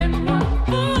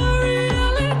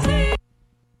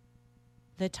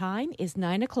The time is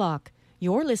 9 o'clock.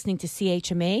 You're listening to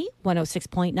CHMA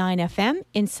 106.9 FM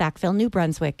in Sackville, New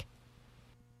Brunswick.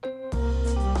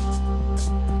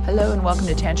 Hello and welcome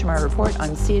to Tantramar Report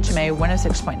on CHMA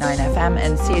 106.9 FM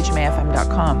and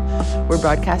CHMAFM.com. We're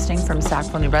broadcasting from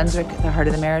Sackville, New Brunswick, the heart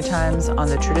of the Maritimes, on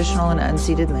the traditional and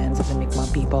unceded lands of the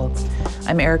Mi'kmaq people.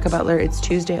 I'm Erica Butler. It's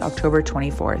Tuesday, October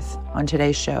 24th. On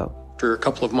today's show. After a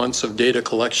couple of months of data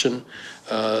collection,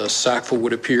 Sackville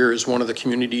would appear as one of the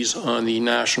communities on the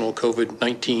national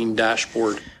COVID-19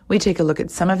 dashboard. We take a look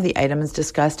at some of the items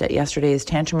discussed at yesterday's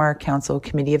Tantramar Council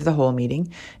Committee of the Whole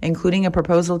meeting, including a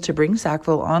proposal to bring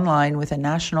Sackville online with a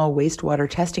national wastewater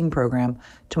testing program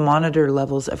to monitor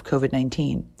levels of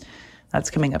COVID-19.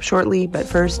 That's coming up shortly, but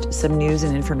first, some news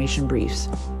and information briefs.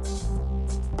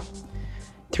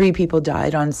 3 people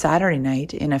died on Saturday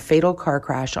night in a fatal car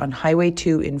crash on Highway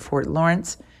 2 in Fort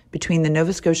Lawrence between the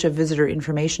Nova Scotia Visitor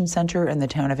Information Centre and the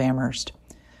town of Amherst.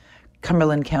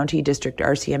 Cumberland County District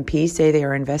RCMP say they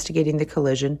are investigating the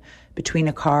collision between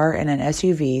a car and an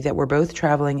SUV that were both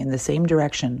traveling in the same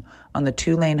direction on the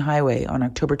 2-lane highway on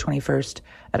October 21st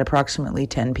at approximately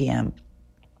 10 p.m.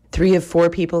 3 of 4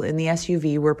 people in the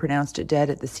SUV were pronounced dead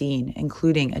at the scene,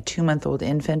 including a 2-month-old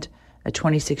infant, a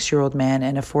 26-year-old man,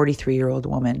 and a 43-year-old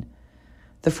woman.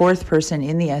 The 4th person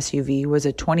in the SUV was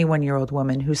a 21-year-old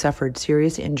woman who suffered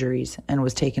serious injuries and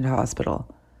was taken to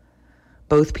hospital.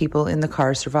 Both people in the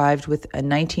car survived, with a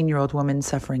 19-year-old woman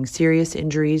suffering serious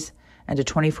injuries and a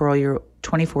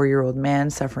 24-year-old man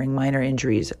suffering minor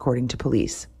injuries, according to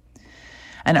police.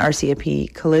 An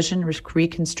RCMP collision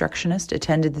reconstructionist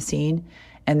attended the scene,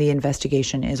 and the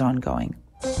investigation is ongoing.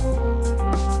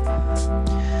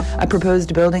 A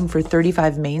proposed building for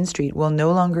 35 Main Street will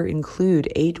no longer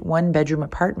include 8 one-bedroom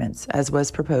apartments, as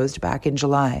was proposed back in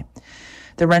July.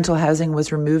 The rental housing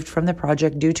was removed from the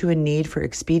project due to a need for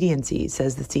expediency,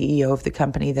 says the CEO of the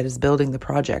company that is building the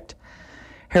project.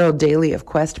 Harold Daly of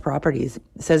Quest Properties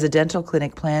says a dental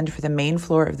clinic planned for the main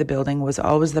floor of the building was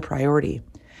always the priority.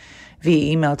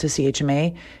 Via email to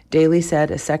CHMA, Daly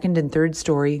said a second and third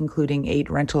story, including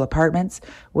 8 rental apartments,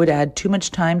 would add too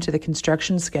much time to the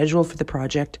construction schedule for the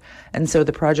project, and so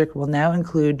the project will now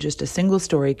include just a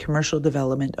single-story commercial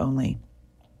development only.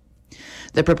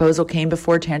 The proposal came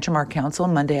before Tantramar Council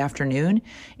Monday afternoon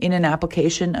in an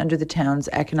application under the town's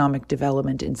Economic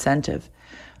Development Incentive.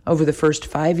 Over the first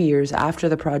 5 years after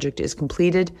the project is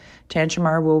completed,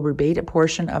 Tantramar will rebate a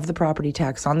portion of the property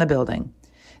tax on the building.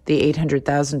 The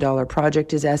 $800,000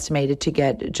 project is estimated to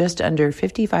get just under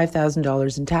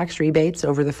 $55,000 in tax rebates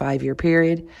over the 5-year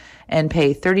period and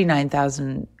pay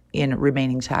 $39,000 in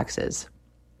remaining taxes.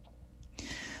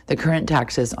 The current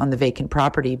taxes on the vacant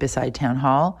property beside Town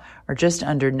Hall are just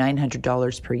under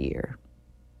 $900 per year.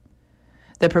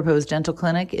 The proposed dental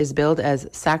clinic is billed as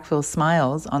Sackville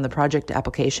Smiles on the project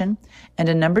application, and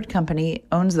a numbered company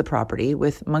owns the property,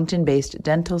 with Moncton-based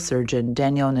dental surgeon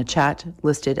Daniel Nachat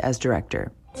listed as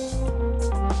director.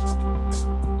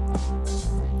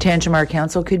 Tantramar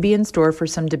Council could be in store for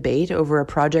some debate over a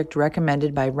project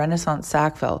recommended by Renaissance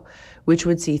Sackville, which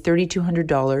would see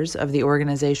 $3,200 of the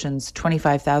organization's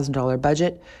 $25,000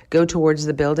 budget go towards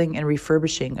the building and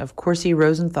refurbishing of Corsi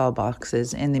Rosenthal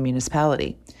boxes in the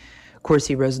municipality.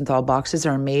 Corsi Rosenthal boxes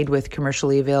are made with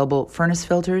commercially available furnace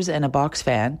filters and a box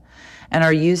fan, and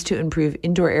are used to improve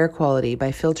indoor air quality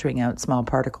by filtering out small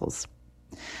particles.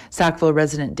 Sackville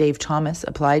resident Dave Thomas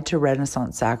applied to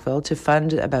Renaissance Sackville to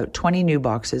fund about 20 new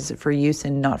boxes for use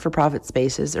in not-for-profit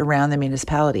spaces around the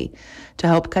municipality to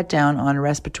help cut down on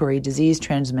respiratory disease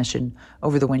transmission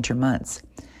over the winter months.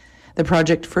 The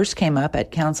project first came up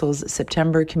at Council's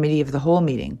September Committee of the Whole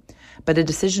meeting, but a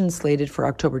decision slated for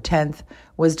October 10th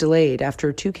was delayed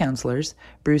after 2 councillors,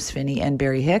 Bruce Finney and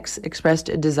Barry Hicks, expressed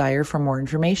a desire for more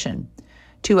information.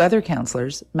 2 other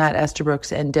councillors, Matt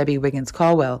Estabrooks and Debbie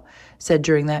Wiggins-Caldwell, said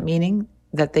during that meeting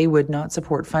that they would not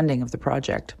support funding of the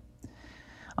project.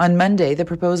 On Monday, the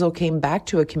proposal came back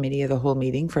to a Committee of the Whole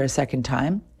meeting for a second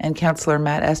time, and Councillor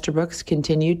Matt Estabrooks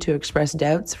continued to express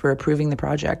doubts for approving the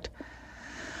project.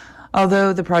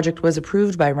 Although the project was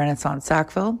approved by Renaissance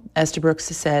Sackville, Estabrooks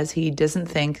says he doesn't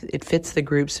think it fits the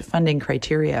group's funding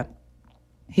criteria.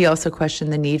 He also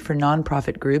questioned the need for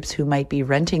nonprofit groups who might be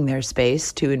renting their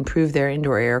space to improve their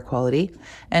indoor air quality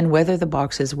and whether the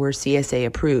boxes were CSA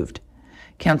approved.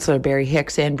 Councillor Barry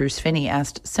Hicks and Bruce Finney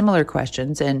asked similar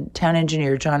questions, and Town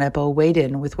Engineer John Eppel weighed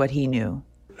in with what he knew.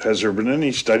 Has there been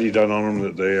any study done on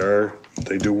them that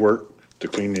they do work to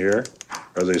clean the air?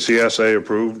 Are they CSA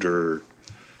approved or?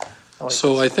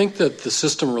 So I think that the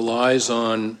system relies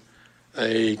on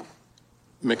a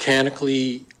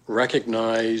mechanically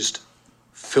recognized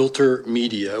filter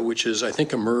media, which is, I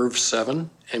think, a MERV 7,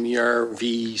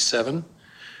 MERV 7.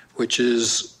 which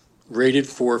is rated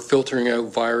for filtering out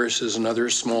viruses and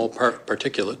other small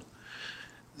particulate.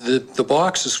 The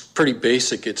box is pretty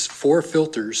basic. It's 4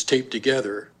 filters taped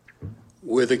together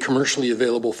with a commercially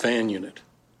available fan unit.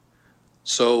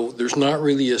 So there's not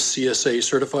really a CSA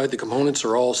certified. The components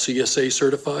are all CSA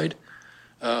certified.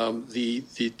 The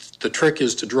trick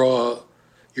is to draw,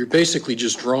 you're basically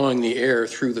just drawing the air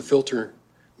through the filter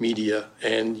media,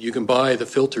 and you can buy the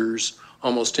filters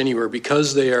almost anywhere.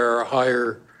 Because they are a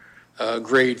higher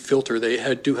grade filter,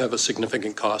 they do have a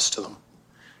significant cost to them.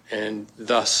 And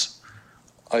thus,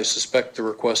 I suspect the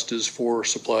request is for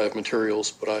supply of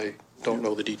materials, but I don't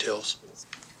know the details.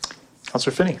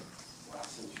 Councillor Finney.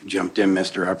 Jumped in,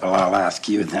 Mr. Uppel, I'll ask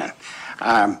you then.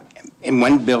 In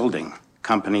one building,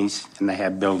 companies, and they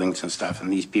have buildings and stuff,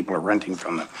 and these people are renting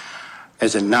from them,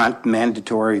 is it not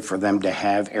mandatory for them to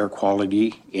have air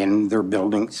quality in their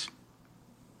buildings?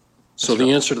 So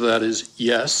the answer to that is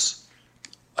yes.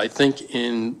 I think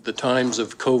in the times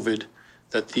of COVID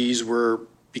that these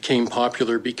became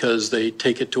popular because they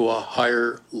take it to a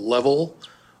higher level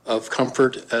of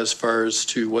comfort as far as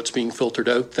to what's being filtered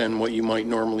out than what you might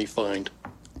normally find.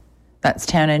 That's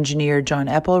Town Engineer John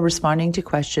Eppel responding to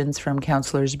questions from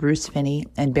Councillors Bruce Finney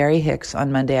and Barry Hicks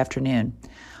on Monday afternoon.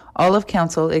 All of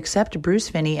Council, except Bruce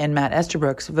Finney and Matt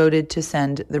Estabrooks, voted to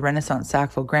send the Renaissance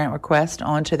Sackville grant request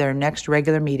on to their next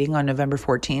regular meeting on November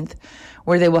 14th,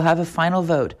 where they will have a final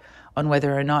vote on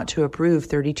whether or not to approve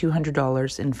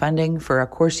 $3,200 in funding for a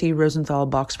Corsi Rosenthal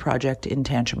box project in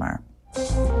Tantramar.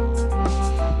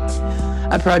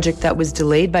 A project that was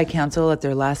delayed by Council at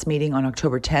their last meeting on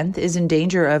October 10th is in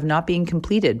danger of not being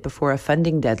completed before a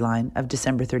funding deadline of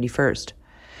December 31st.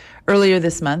 Earlier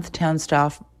this month, town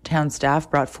staff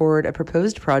brought forward a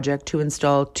proposed project to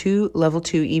install 2 Level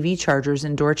 2 EV chargers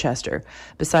in Dorchester,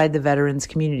 beside the Veterans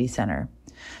Community Centre.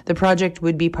 The project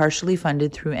would be partially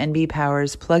funded through NB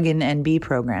Power's Plug-in NB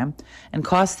program and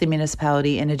cost the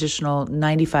municipality an additional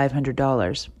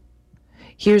 $9,500.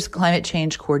 Here's Climate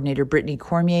Change Coordinator Brittany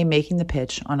Cormier making the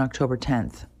pitch on October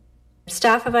 10th.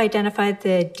 Staff have identified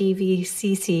the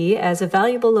DVCC as a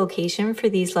valuable location for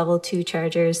these level 2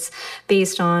 chargers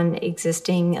based on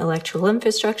existing electrical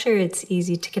infrastructure. It's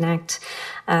easy to connect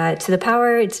to the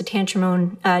power. It's a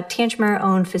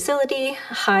Tantramar-owned facility,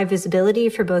 high visibility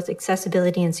for both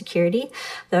accessibility and security,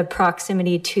 the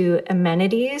proximity to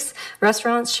amenities,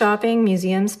 restaurants, shopping,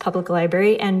 museums, public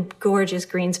library, and gorgeous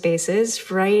green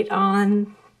spaces right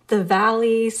on the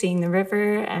valley, seeing the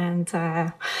river and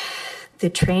the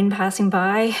train passing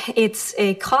by. It's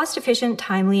a cost-efficient,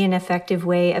 timely, and effective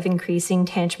way of increasing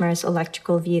Tantramar's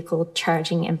electrical vehicle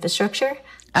charging infrastructure.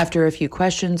 After a few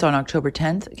questions on October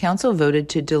 10th, Council voted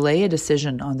to delay a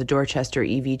decision on the Dorchester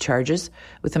EV charges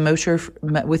with a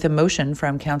motion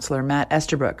from Councillor Matt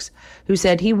Estabrooks, who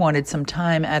said he wanted some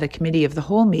time at a committee of the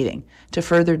whole meeting to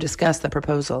further discuss the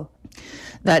proposal.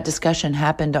 That discussion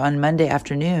happened on Monday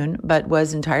afternoon, but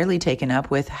was entirely taken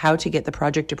up with how to get the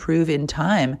project approved in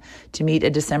time to meet a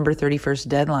December 31st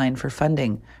deadline for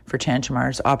funding for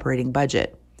Tantramar's operating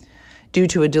budget. Due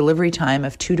to a delivery time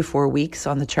of 2 to 4 weeks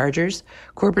on the chargers,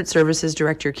 Corporate Services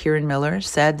Director Kieran Miller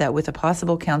said that with a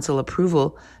possible council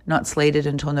approval not slated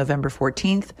until November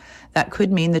 14th, that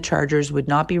could mean the chargers would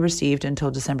not be received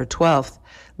until December 12th,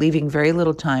 leaving very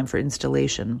little time for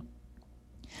installation.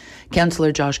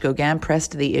 Councillor Josh Gauguin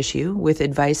pressed the issue with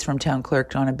advice from Town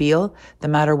Clerk Donna Beale. The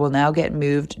matter will now get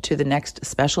moved to the next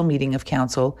special meeting of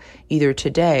Council, either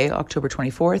today, October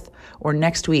 24th, or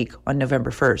next week on November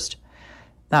 1st.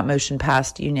 That motion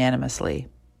passed unanimously.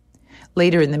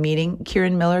 Later in the meeting,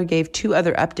 Kieran Miller gave 2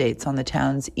 other updates on the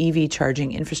town's EV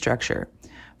charging infrastructure.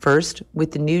 First,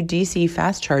 with the new DC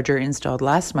fast charger installed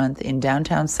last month in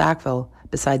downtown Sackville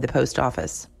beside the post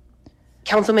office.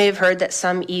 Council may have heard that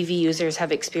some EV users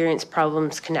have experienced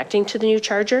problems connecting to the new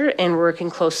charger, and we're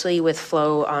working closely with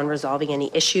Flow on resolving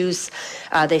any issues.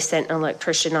 They sent an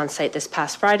electrician on site this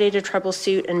past Friday to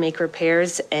troubleshoot and make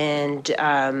repairs, and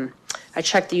I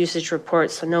checked the usage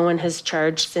report, so no one has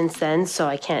charged since then, so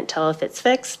I can't tell if it's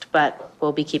fixed, but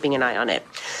we'll be keeping an eye on it.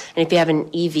 And if you have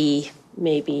an EV,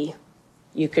 maybe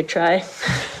you could try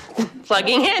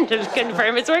plugging in to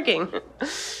confirm it's working.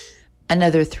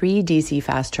 Another 3 DC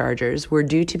fast chargers were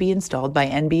due to be installed by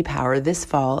NB Power this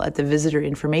fall at the Visitor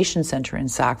Information Center in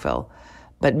Sackville,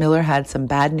 but Miller had some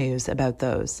bad news about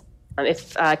those.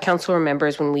 If council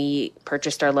remembers, when we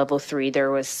purchased our level 3,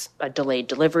 there was a delayed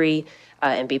delivery.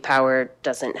 NB Power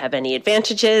doesn't have any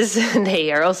advantages.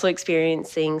 They are also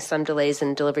experiencing some delays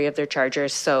in delivery of their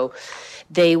chargers. So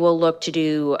they will look to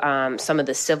do some of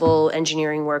the civil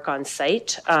engineering work on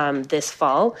site this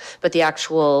fall, but the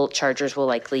actual chargers will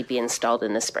likely be installed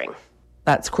in the spring.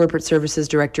 That's Corporate Services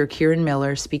Director Kieran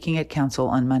Miller speaking at Council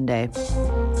on Monday.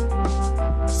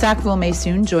 Sackville may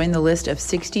soon join the list of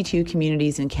 62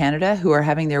 communities in Canada who are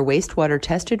having their wastewater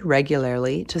tested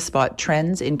regularly to spot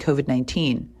trends in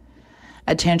COVID-19.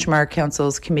 At Tantramar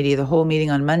Council's Committee of the Whole meeting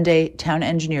on Monday, Town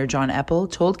Engineer John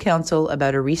Eppel told Council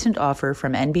about a recent offer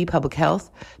from NB Public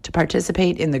Health to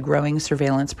participate in the growing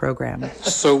surveillance program.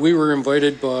 So we were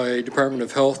invited by Department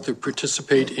of Health to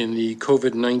participate in the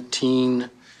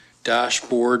COVID-19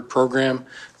 dashboard program.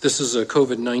 This is a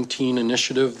COVID-19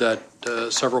 initiative that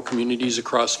several communities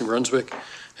across New Brunswick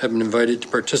have been invited to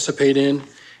participate in.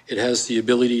 It has the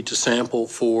ability to sample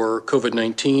for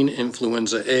COVID-19,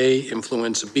 influenza A,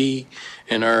 influenza B,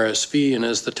 and RSV. And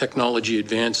as the technology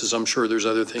advances, I'm sure there's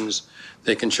other things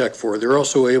they can check for. They're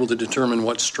also able to determine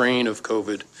what strain of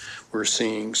COVID we're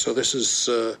seeing. So this is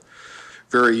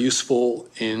very useful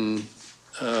in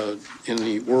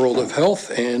the world of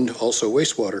health and also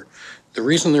wastewater. The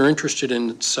reason they're interested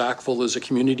in Sackville as a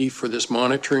community for this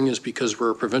monitoring is because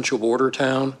we're a provincial border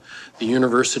town, the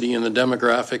university, and the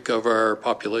demographic of our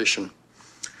population.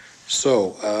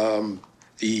 So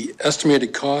the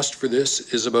estimated cost for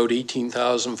this is about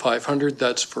 $18,500.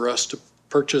 That's for us to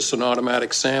purchase an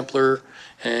automatic sampler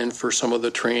and for some of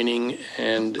the training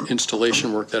and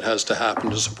installation work that has to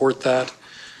happen to support that.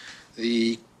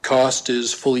 The cost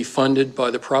is fully funded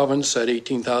by the province at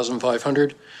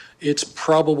 $18,500. It's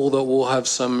probable that we'll have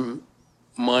some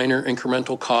minor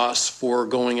incremental costs for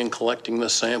going and collecting the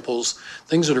samples,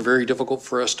 things that are very difficult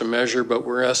for us to measure, but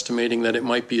we're estimating that it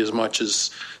might be as much as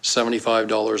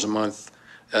 $75 a month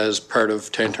as part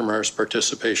of Tantramar's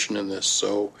participation in this.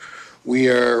 So we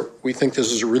think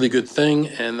this is a really good thing,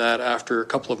 and that after a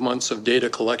couple of months of data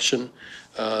collection,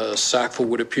 Sackville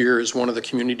would appear as one of the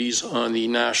communities on the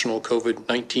national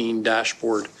COVID-19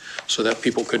 dashboard so that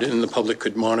people could, in the public,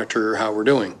 could monitor how we're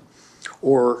doing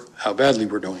or how badly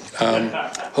we're doing.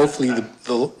 Hopefully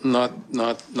not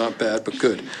bad, but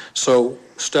good. So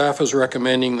staff is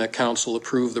recommending that council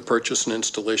approve the purchase and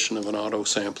installation of an auto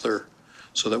sampler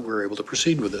so that we're able to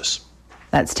proceed with this.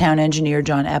 That's Town Engineer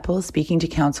John Eppel speaking to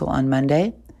Council on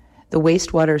Monday. The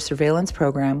wastewater surveillance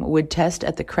program would test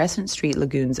at the Crescent Street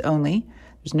lagoons only.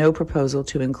 There's no proposal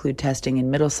to include testing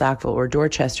in Middle Sackville or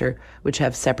Dorchester, which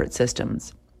have separate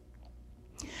systems.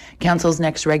 Council's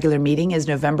next regular meeting is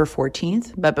November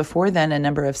 14th, but before then, a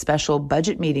number of special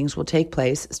budget meetings will take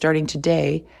place starting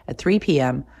today at 3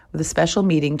 p.m. with a special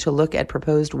meeting to look at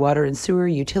proposed water and sewer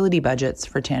utility budgets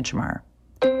for Tantramar.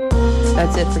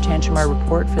 That's it for Tantramar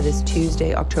Report for this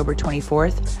Tuesday, October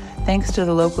 24th. Thanks to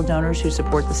the local donors who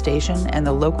support the station and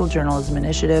the Local Journalism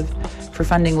Initiative for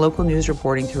funding local news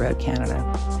reporting throughout Canada.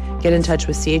 Get in touch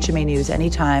with CHMA News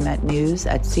anytime at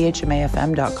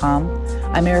news@chmafm.com.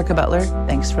 I'm Erica Butler.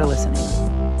 Thanks for listening.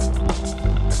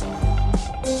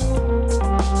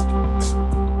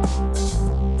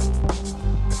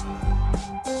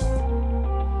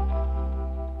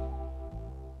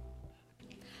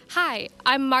 Hi,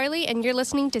 I'm Marley, and you're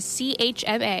listening to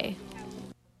CHMA.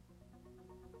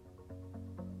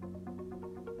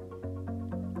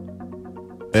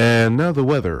 And now the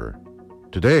weather.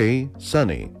 Today,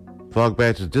 sunny. Fog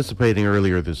patches dissipating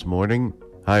earlier this morning.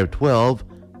 High of 12.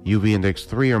 UV index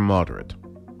 3 or moderate.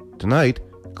 Tonight,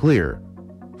 clear.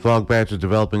 Fog patches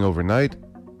developing overnight.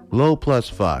 Low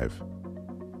 +5.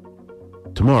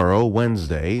 Tomorrow,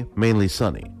 Wednesday, mainly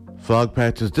sunny. Fog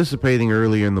patches dissipating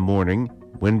earlier in the morning.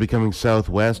 Wind becoming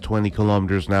southwest 20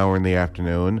 kilometers an hour in the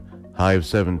afternoon. High of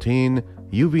 17.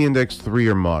 UV index 3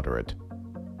 or moderate.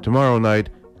 Tomorrow night,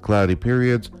 cloudy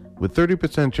periods with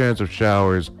 30% chance of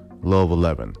showers, low of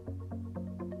 11.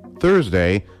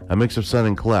 Thursday, a mix of sun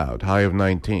and cloud, high of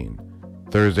 19.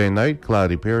 Thursday night,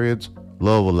 cloudy periods,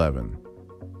 low of 11.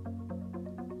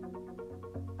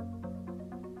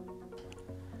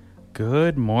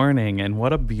 Good morning, and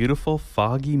what a beautiful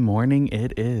foggy morning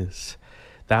it is.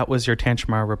 That was your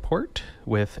Tantramar Report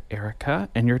with Erica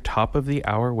and your top of the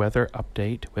hour weather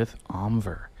update with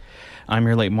Omver. I'm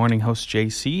your late morning host,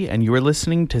 JC, and you are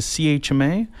listening to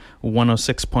CHMA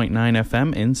 106.9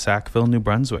 FM in Sackville, New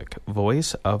Brunswick,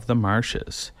 voice of the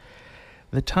marshes.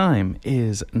 The time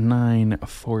is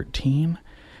 9:14,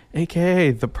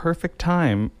 aka the perfect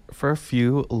time for a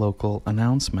few local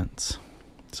announcements.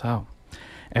 So,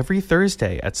 every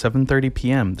Thursday at 7:30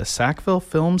 p.m., the Sackville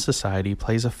Film Society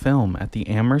plays a film at the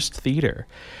Amherst Theatre.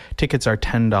 Tickets are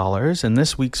 $10, and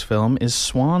this week's film is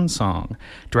Swan Song,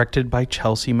 directed by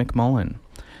Chelsea McMullen.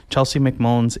 Chelsea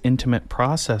McMullen's Intimate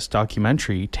Process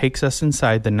documentary takes us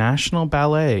inside the National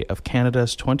Ballet of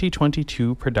Canada's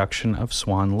 2022 production of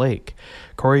Swan Lake,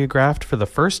 choreographed for the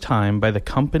first time by the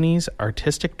company's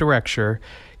artistic director,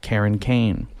 Karen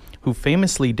Kane. who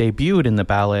famously debuted in the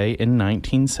ballet in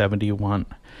 1971.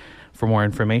 For more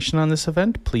information on this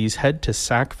event, please head to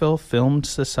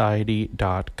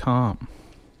sackvillefilmsociety.com.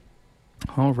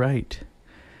 All right.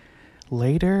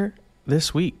 Later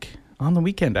this week, on the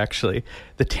weekend actually,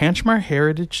 the Tantramar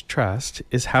Heritage Trust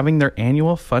is having their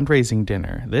annual fundraising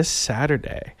dinner this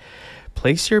Saturday.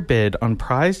 Place your bid on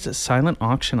prized silent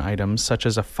auction items such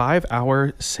as a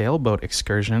 5-hour sailboat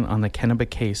excursion on the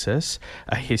Kennebecasis,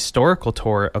 a historical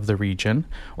tour of the region,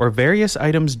 or various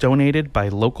items donated by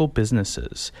local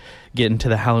businesses. Get into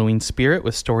the Halloween spirit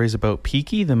with stories about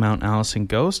Peaky, the Mount Allison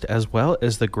ghost, as well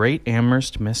as the Great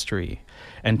Amherst Mystery.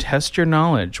 And test your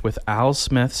knowledge with Al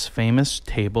Smith's famous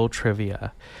table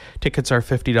trivia. Tickets are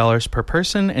 $50 per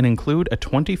person and include a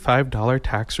 $25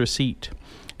 tax receipt.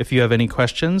 If you have any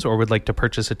questions or would like to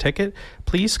purchase a ticket,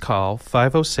 please call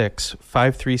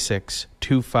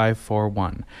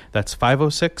 506-536-2541. That's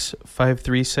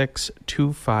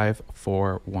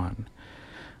 506-536-2541.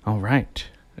 All right,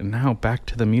 and now back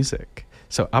to the music.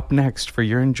 So up next for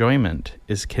your enjoyment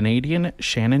is Canadian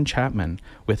Shannon Chapman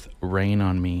with Rain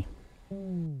on Me.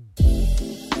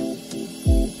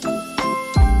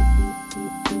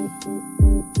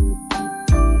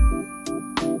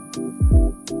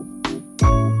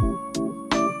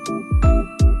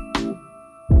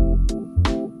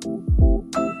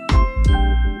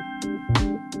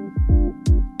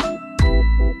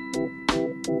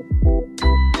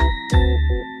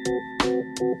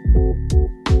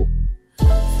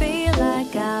 Feel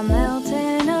like I'm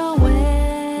melting away.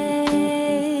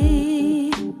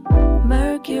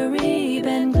 Mercury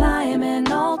been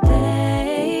climbing all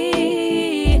day.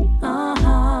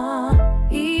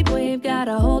 Heat wave got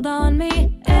a hold on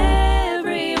me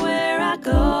everywhere I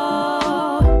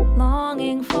go.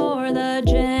 Longing for the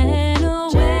gentle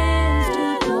winds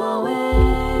to blow.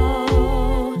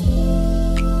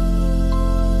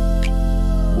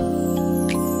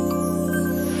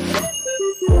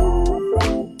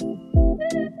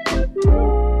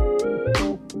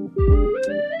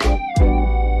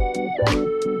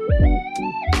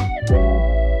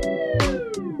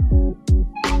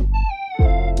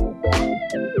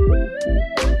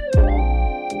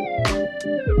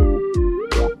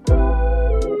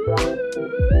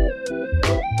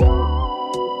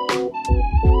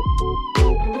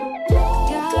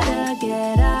 Gotta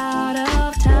get out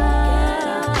of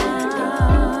town.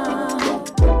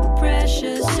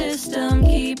 Precious system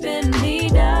keeping me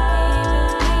down.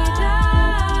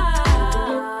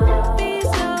 These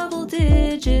double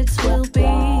digits will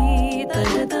be the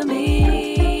death of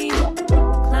me.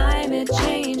 Climate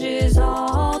change is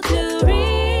all too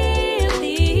real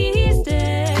these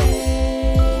days.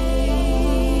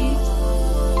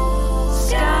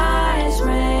 Skies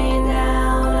rain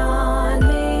down on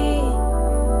me.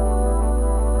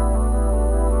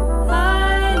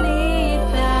 I need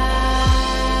that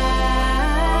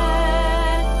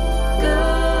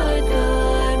good,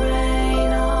 good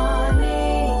rain on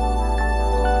me.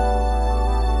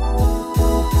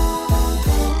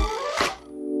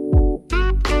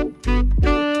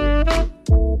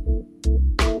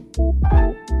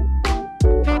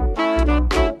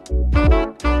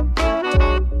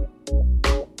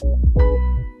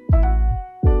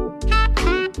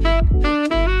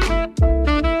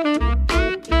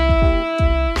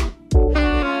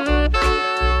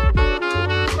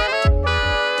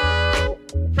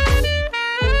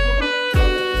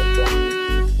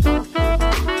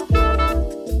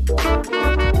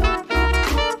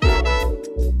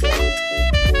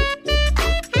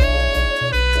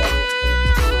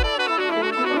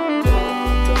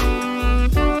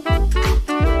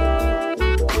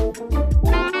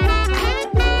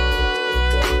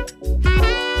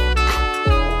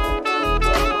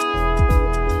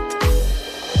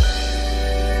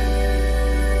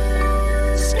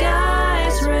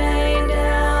 Skies rain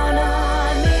down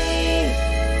on me.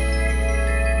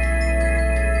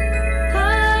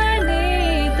 I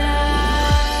need that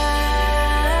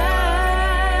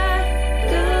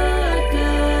good,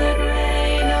 good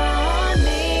rain on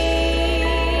me.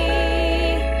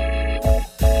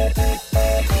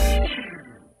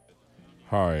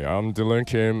 Hi, I'm Dylan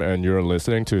Kim, and you're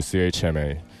listening to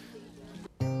CHMA.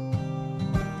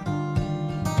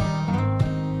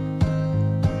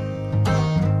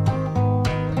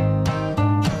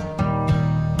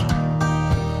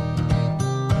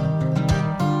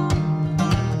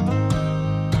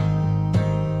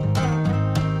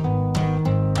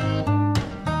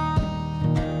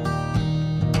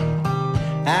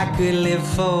 I could live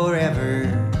forever,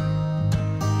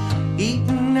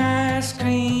 eating ice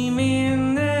cream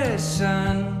in the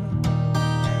sun.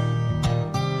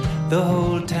 The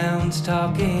whole town's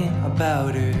talking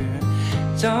about her.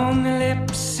 It's on the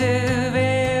lips of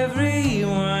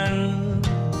everyone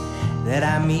that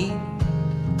I meet.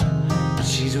 But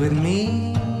she's with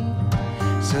me,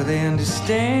 so they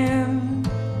understand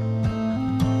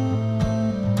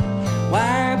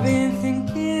why I've been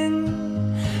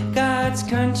thinking God's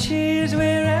country is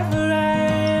wherever I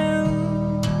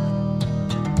am.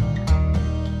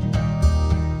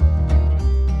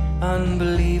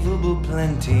 Unbelievable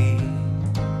plenty.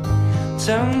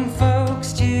 Some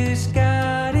folks just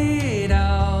got it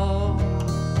all,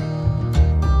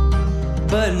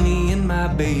 but me and my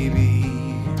baby,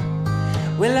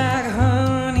 we're like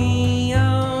honey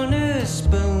on a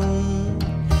spoon.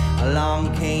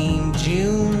 Along came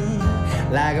June,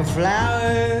 like a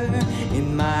flower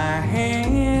in my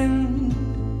hand.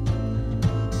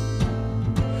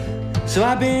 So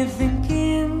I've been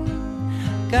thinking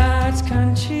God's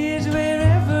country is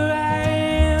wherever I am.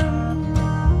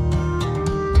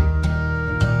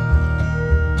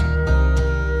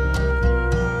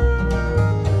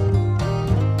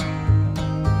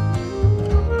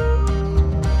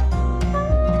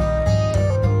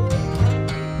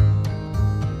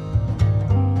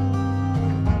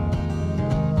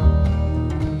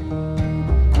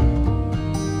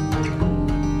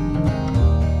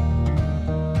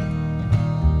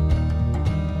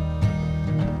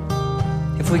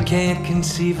 We can't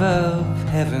conceive of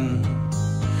heaven,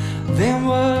 then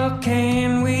what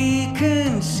can we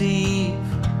conceive?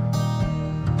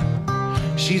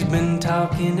 She's been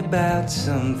talking about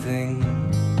something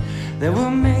that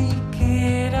will make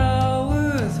it all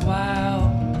worthwhile.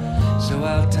 So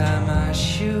I'll tie my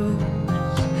shoes.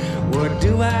 What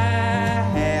do I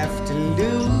have to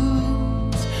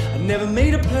lose? I never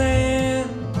made a plan,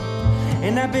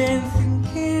 and I've been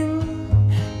thinking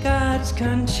God's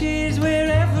country is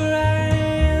wherever I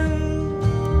am.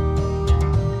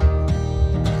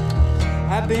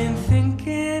 I've been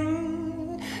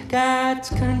thinking God's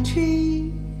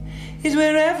country is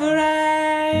wherever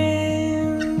I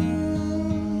am.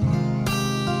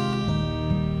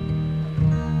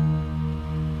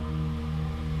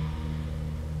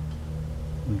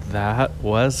 That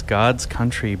was God's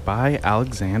Country by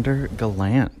Alexander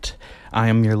Gallant. I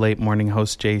am your late morning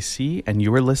host, JC, and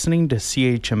you are listening to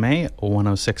CHMA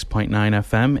 106.9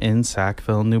 FM in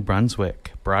Sackville, New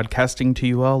Brunswick, broadcasting to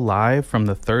you all live from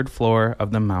the third floor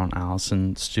of the Mount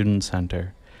Allison Student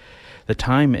Center. The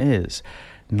time is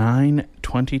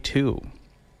 9:22,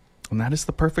 and that is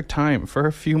the perfect time for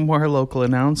a few more local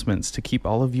announcements to keep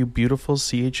all of you beautiful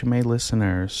CHMA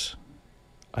listeners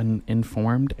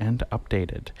informed and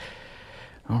updated.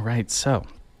 All right, so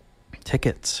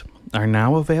tickets are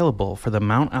now available for the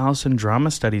Mount Allison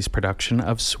Drama Studies production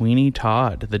of Sweeney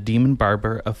Todd, the Demon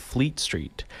Barber of Fleet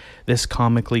Street. This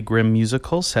comically grim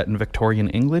musical set in Victorian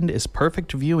England is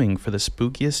perfect viewing for the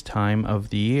spookiest time of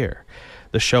the year.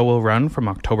 The show will run from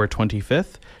October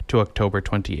 25th to October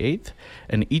 28th,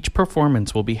 and each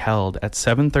performance will be held at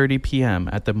 7:30 p.m.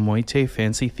 at the Moite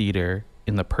Fancy Theatre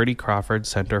in the Purdy Crawford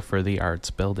Center for the Arts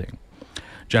building.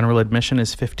 General admission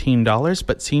is $15,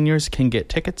 but seniors can get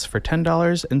tickets for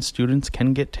 $10 and students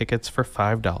can get tickets for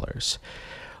 $5.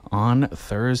 On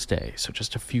Thursday, so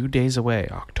just a few days away,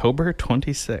 October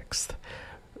 26th,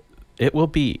 it will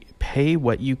be Pay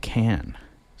What You Can.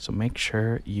 So make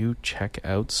sure you check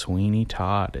out Sweeney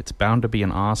Todd. It's bound to be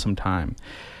an awesome time.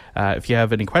 If you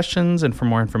have any questions and for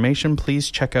more information,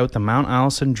 please check out the Mount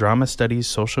Allison Drama Studies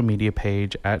social media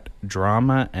page at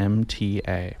Drama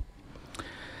MTA.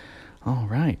 All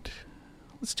right,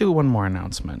 let's do one more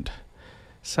announcement.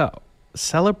 So,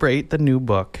 celebrate the new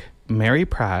book, Mary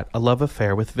Pratt, A Love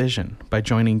Affair with Vision, by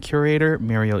joining curator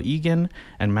Muriel Egan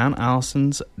and Mount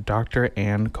Allison's Dr.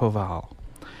 Anne Koval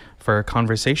for a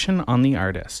conversation on the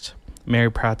artist.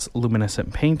 Mary Pratt's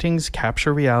luminescent paintings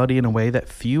capture reality in a way that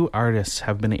few artists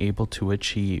have been able to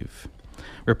achieve.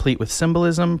 Replete with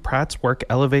symbolism, Pratt's work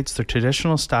elevates the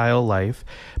traditional style life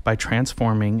by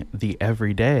transforming the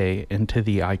everyday into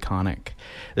the iconic.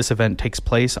 This event takes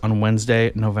place on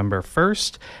Wednesday, November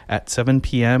 1st at 7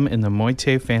 p.m. in the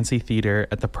Moite Fancy Theatre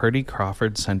at the Purdy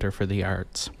Crawford Center for the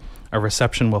Arts. A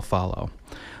reception will follow.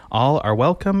 All are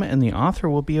welcome, and the author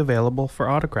will be available for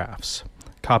autographs.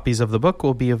 Copies of the book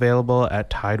will be available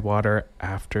at Tidewater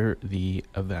after the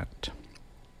event.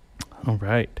 All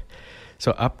right.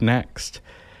 So up next,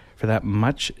 for that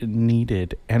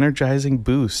much-needed, energizing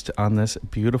boost on this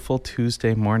beautiful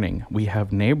Tuesday morning, we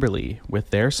have Neighborly with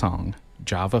their song,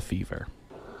 Java Fever.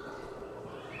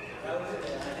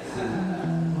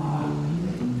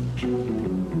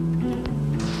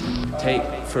 Take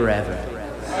forever.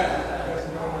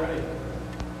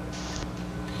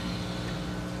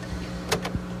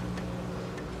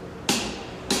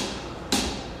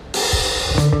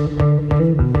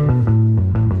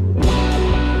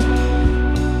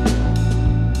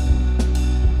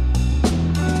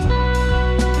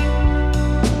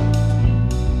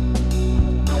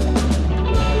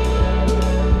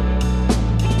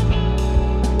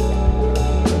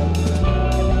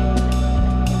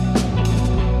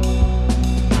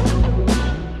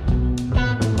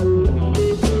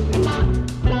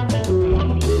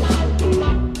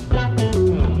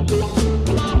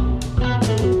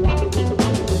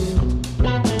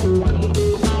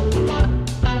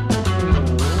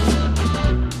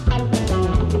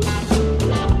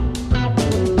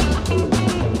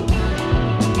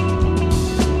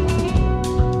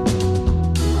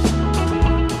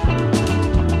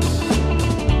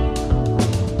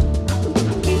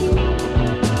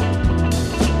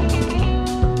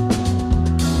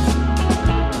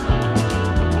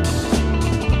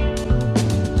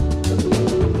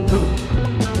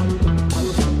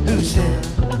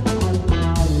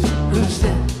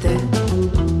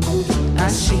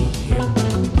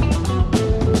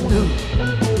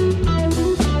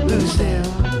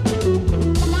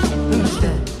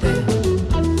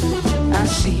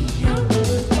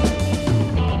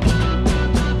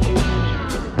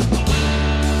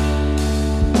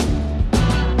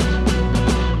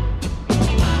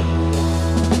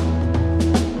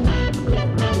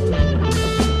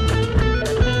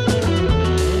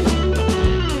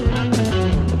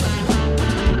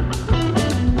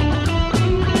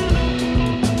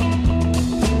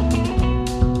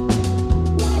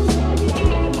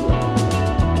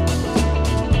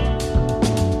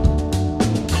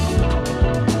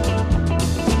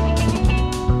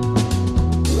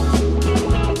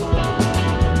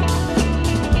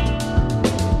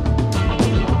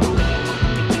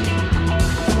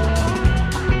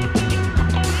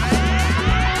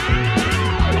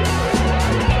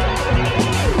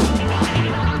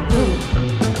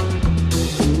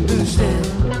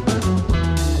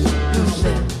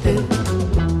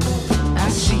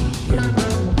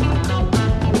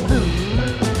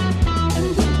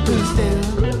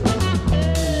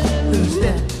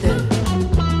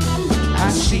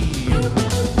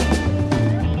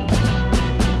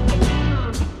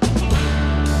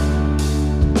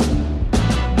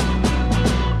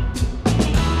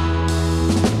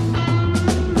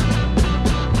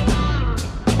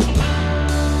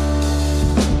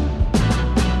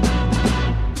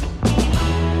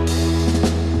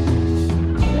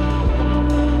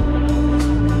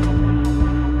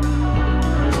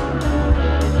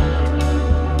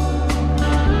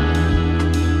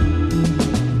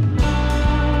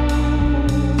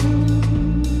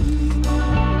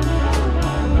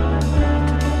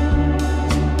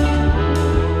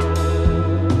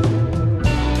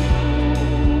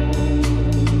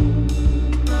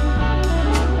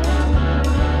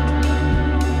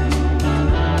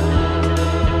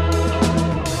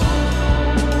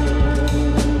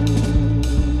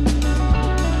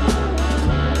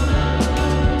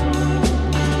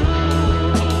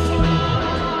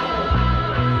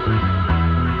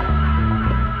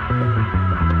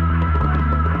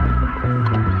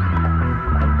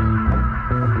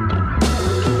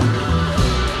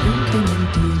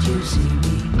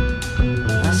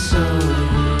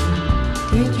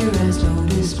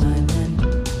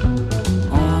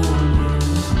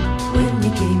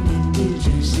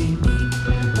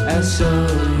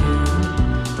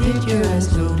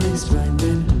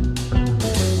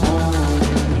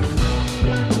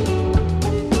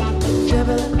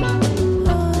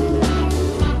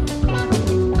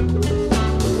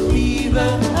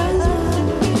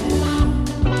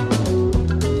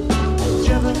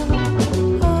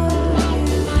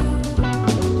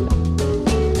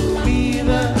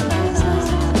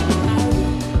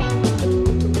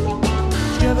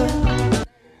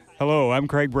 I'm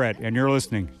Craig Brett, and you're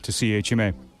listening to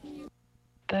CHMA.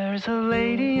 There's a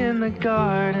lady in the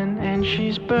garden, and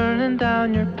she's burning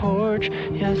down your porch.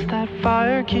 Yes, that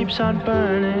fire keeps on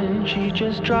burning. She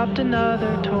just dropped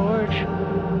another torch.